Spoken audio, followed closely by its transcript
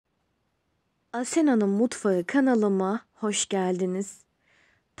Asena'nın Mutfağı kanalıma hoş geldiniz.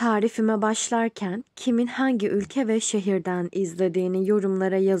 Tarifime başlarken kimin hangi ülke ve şehirden izlediğini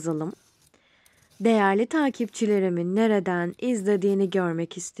yorumlara yazalım. Değerli takipçilerimin nereden izlediğini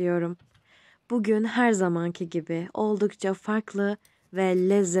görmek istiyorum. Bugün her zamanki gibi oldukça farklı ve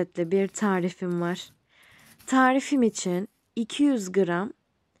lezzetli bir tarifim var. Tarifim için 200 gram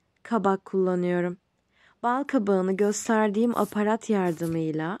kabak kullanıyorum. Balkabağını gösterdiğim aparat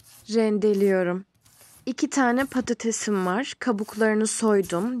yardımıyla rendeliyorum. 2 tane patatesim var. Kabuklarını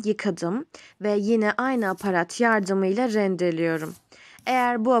soydum, yıkadım ve yine aynı aparat yardımıyla rendeliyorum.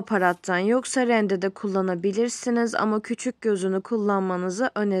 Eğer bu aparattan yoksa rendede kullanabilirsiniz ama küçük gözünü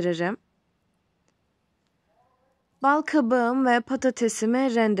kullanmanızı öneririm. Balkabağım ve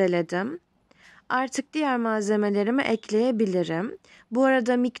patatesimi rendeledim. Artık diğer malzemelerimi ekleyebilirim. Bu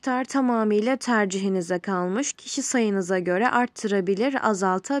arada miktar tamamıyla tercihinize kalmış. Kişi sayınıza göre arttırabilir,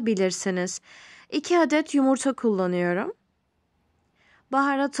 azaltabilirsiniz. 2 adet yumurta kullanıyorum.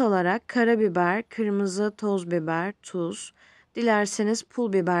 Baharat olarak karabiber, kırmızı toz biber, tuz. Dilerseniz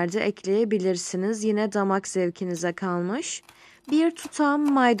pul biber de ekleyebilirsiniz. Yine damak zevkinize kalmış. Bir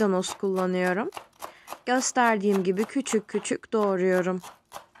tutam maydanoz kullanıyorum. Gösterdiğim gibi küçük küçük doğruyorum.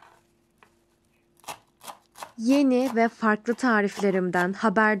 Yeni ve farklı tariflerimden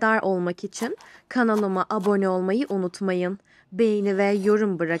haberdar olmak için kanalıma abone olmayı unutmayın. Beğeni ve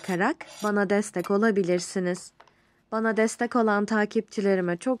yorum bırakarak bana destek olabilirsiniz. Bana destek olan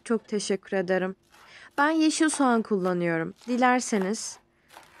takipçilerime çok çok teşekkür ederim. Ben yeşil soğan kullanıyorum. Dilerseniz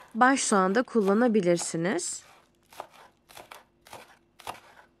baş soğan da kullanabilirsiniz.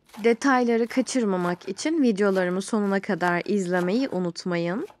 Detayları kaçırmamak için videolarımı sonuna kadar izlemeyi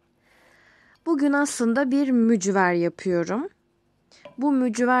unutmayın. Bugün aslında bir mücver yapıyorum. Bu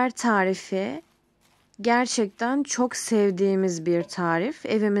mücver tarifi gerçekten çok sevdiğimiz bir tarif.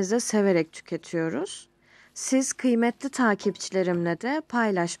 Evimizde severek tüketiyoruz. Siz kıymetli takipçilerimle de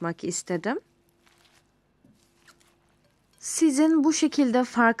paylaşmak istedim. Sizin bu şekilde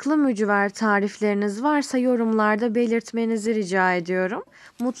farklı mücver tarifleriniz varsa yorumlarda belirtmenizi rica ediyorum.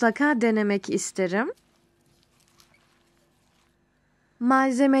 Mutlaka denemek isterim.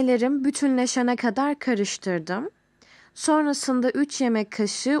 Malzemelerim bütünleşene kadar karıştırdım. Sonrasında 3 yemek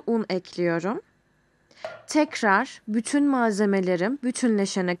kaşığı un ekliyorum. Tekrar bütün malzemelerim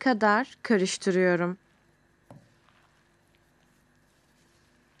bütünleşene kadar karıştırıyorum.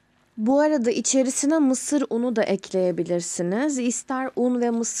 Bu arada içerisine mısır unu da ekleyebilirsiniz. İster un ve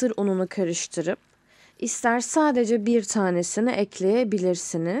mısır ununu karıştırıp, ister sadece bir tanesini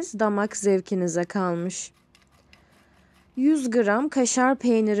ekleyebilirsiniz. Damak zevkinize kalmış. 100 gram kaşar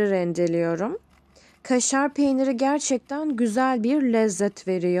peyniri rendeliyorum. Kaşar peyniri gerçekten güzel bir lezzet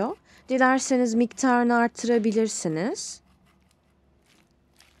veriyor. Dilerseniz miktarını artırabilirsiniz.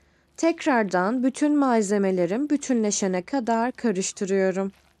 Tekrardan bütün malzemelerim bütünleşene kadar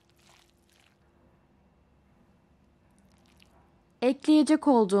karıştırıyorum. Ekleyecek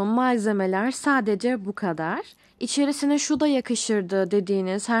olduğum malzemeler sadece bu kadar. İçerisine şu da yakışırdı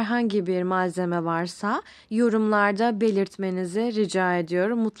dediğiniz herhangi bir malzeme varsa yorumlarda belirtmenizi rica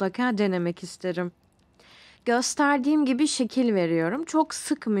ediyorum. Mutlaka denemek isterim. Gösterdiğim gibi şekil veriyorum. Çok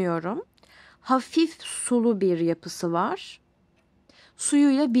sıkmıyorum. Hafif sulu bir yapısı var.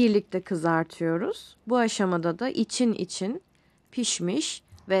 Suyuyla birlikte kızartıyoruz. Bu aşamada da için pişmiş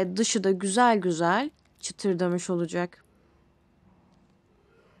ve dışı da güzel güzel çıtırdamış olacak.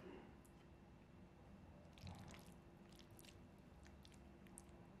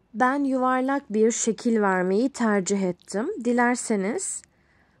 Ben yuvarlak bir şekil vermeyi tercih ettim. Dilerseniz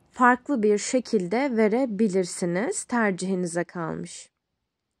farklı bir şekilde verebilirsiniz. Tercihinize kalmış.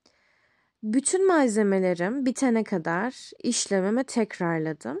 Bütün malzemelerim bitene kadar işlemimi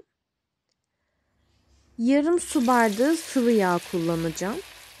tekrarladım. Yarım su bardağı sıvı yağ kullanacağım.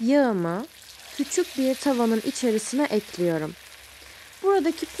 Yağımı küçük bir tavanın içerisine ekliyorum.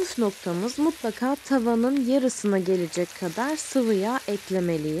 Buradaki püf noktamız mutlaka tavanın yarısına gelecek kadar sıvı yağ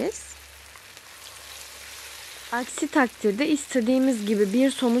eklemeliyiz. Aksi takdirde istediğimiz gibi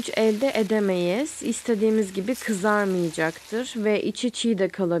bir sonuç elde edemeyiz. İstediğimiz gibi kızarmayacaktır ve içi çiğ de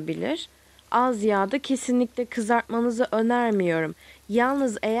kalabilir. Az yağda kesinlikle kızartmanızı önermiyorum.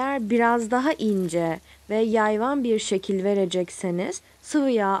 Yalnız eğer biraz daha ince ve yayvan bir şekil verecekseniz sıvı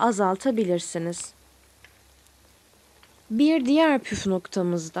yağ azaltabilirsiniz. Bir diğer püf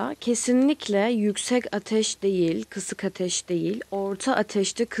noktamız da kesinlikle yüksek ateş değil, kısık ateş değil, orta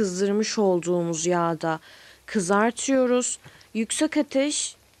ateşte kızdırmış olduğumuz yağda kızartıyoruz. Yüksek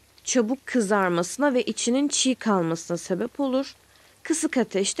ateş çabuk kızarmasına ve içinin çiğ kalmasına sebep olur. Kısık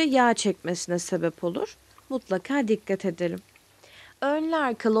ateşte yağ çekmesine sebep olur. Mutlaka dikkat edelim. Önlü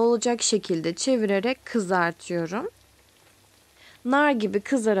arkalı olacak şekilde çevirerek kızartıyorum. Nar gibi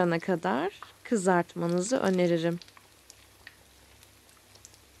kızarana kadar kızartmanızı öneririm.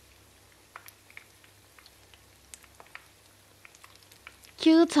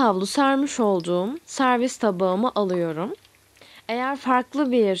 Kağıt havlu sermiş olduğum servis tabağımı alıyorum. Eğer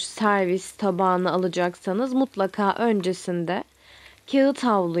farklı bir servis tabağını alacaksanız mutlaka öncesinde kağıt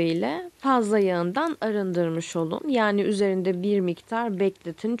havlu ile fazla yağından arındırmış olun. Yani üzerinde bir miktar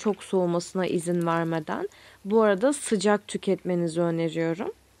bekletin, çok soğumasına izin vermeden. Bu arada sıcak tüketmenizi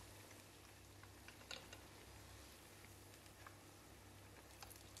öneriyorum.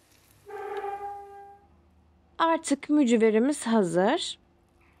 Artık mücverimiz hazır.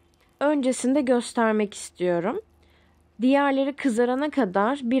 Öncesinde göstermek istiyorum. Diğerleri kızarana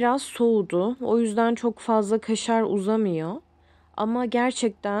kadar biraz soğudu. O yüzden çok fazla kaşar uzamıyor. Ama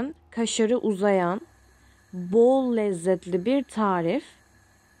gerçekten kaşarı uzayan, bol lezzetli bir tarif.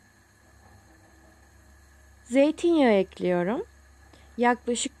 Zeytinyağı ekliyorum.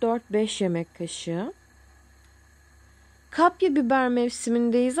 Yaklaşık 4-5 yemek kaşığı. Kapya biber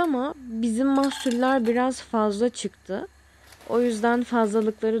mevsimindeyiz ama bizim mahsuller biraz fazla çıktı. O yüzden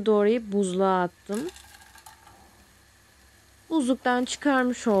fazlalıkları doğrayıp buzluğa attım. Buzluktan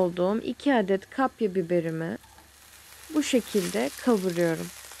çıkarmış olduğum 2 adet kapya biberimi bu şekilde kavuruyorum.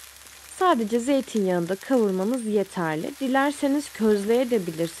 Sadece zeytinyağında kavurmanız yeterli. Dilerseniz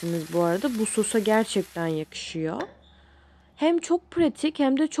közleyebilirsiniz bu arada. Bu sosa gerçekten yakışıyor. Hem çok pratik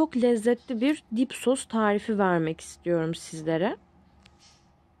hem de çok lezzetli bir dip sos tarifi vermek istiyorum sizlere.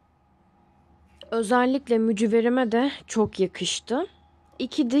 Özellikle mücverime de çok yakıştı.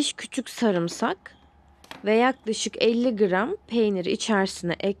 2 diş küçük sarımsak ve yaklaşık 50 gram peynir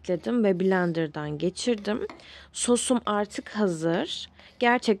içerisine ekledim ve blenderdan geçirdim. Sosum artık hazır.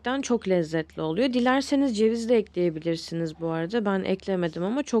 Gerçekten çok lezzetli oluyor. Dilerseniz ceviz de ekleyebilirsiniz bu arada. Ben eklemedim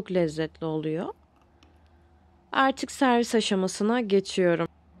ama çok lezzetli oluyor. Artık servis aşamasına geçiyorum.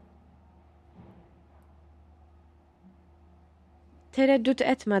 Tereddüt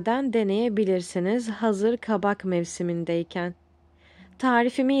etmeden deneyebilirsiniz hazır kabak mevsimindeyken.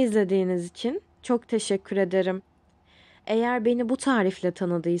 Tarifimi izlediğiniz için çok teşekkür ederim. Eğer beni bu tarifle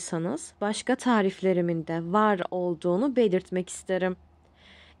tanıdıysanız başka tariflerimin de var olduğunu belirtmek isterim.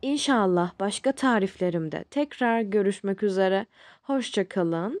 İnşallah başka tariflerimde tekrar görüşmek üzere. Hoşça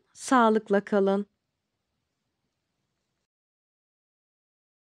kalın, sağlıkla kalın.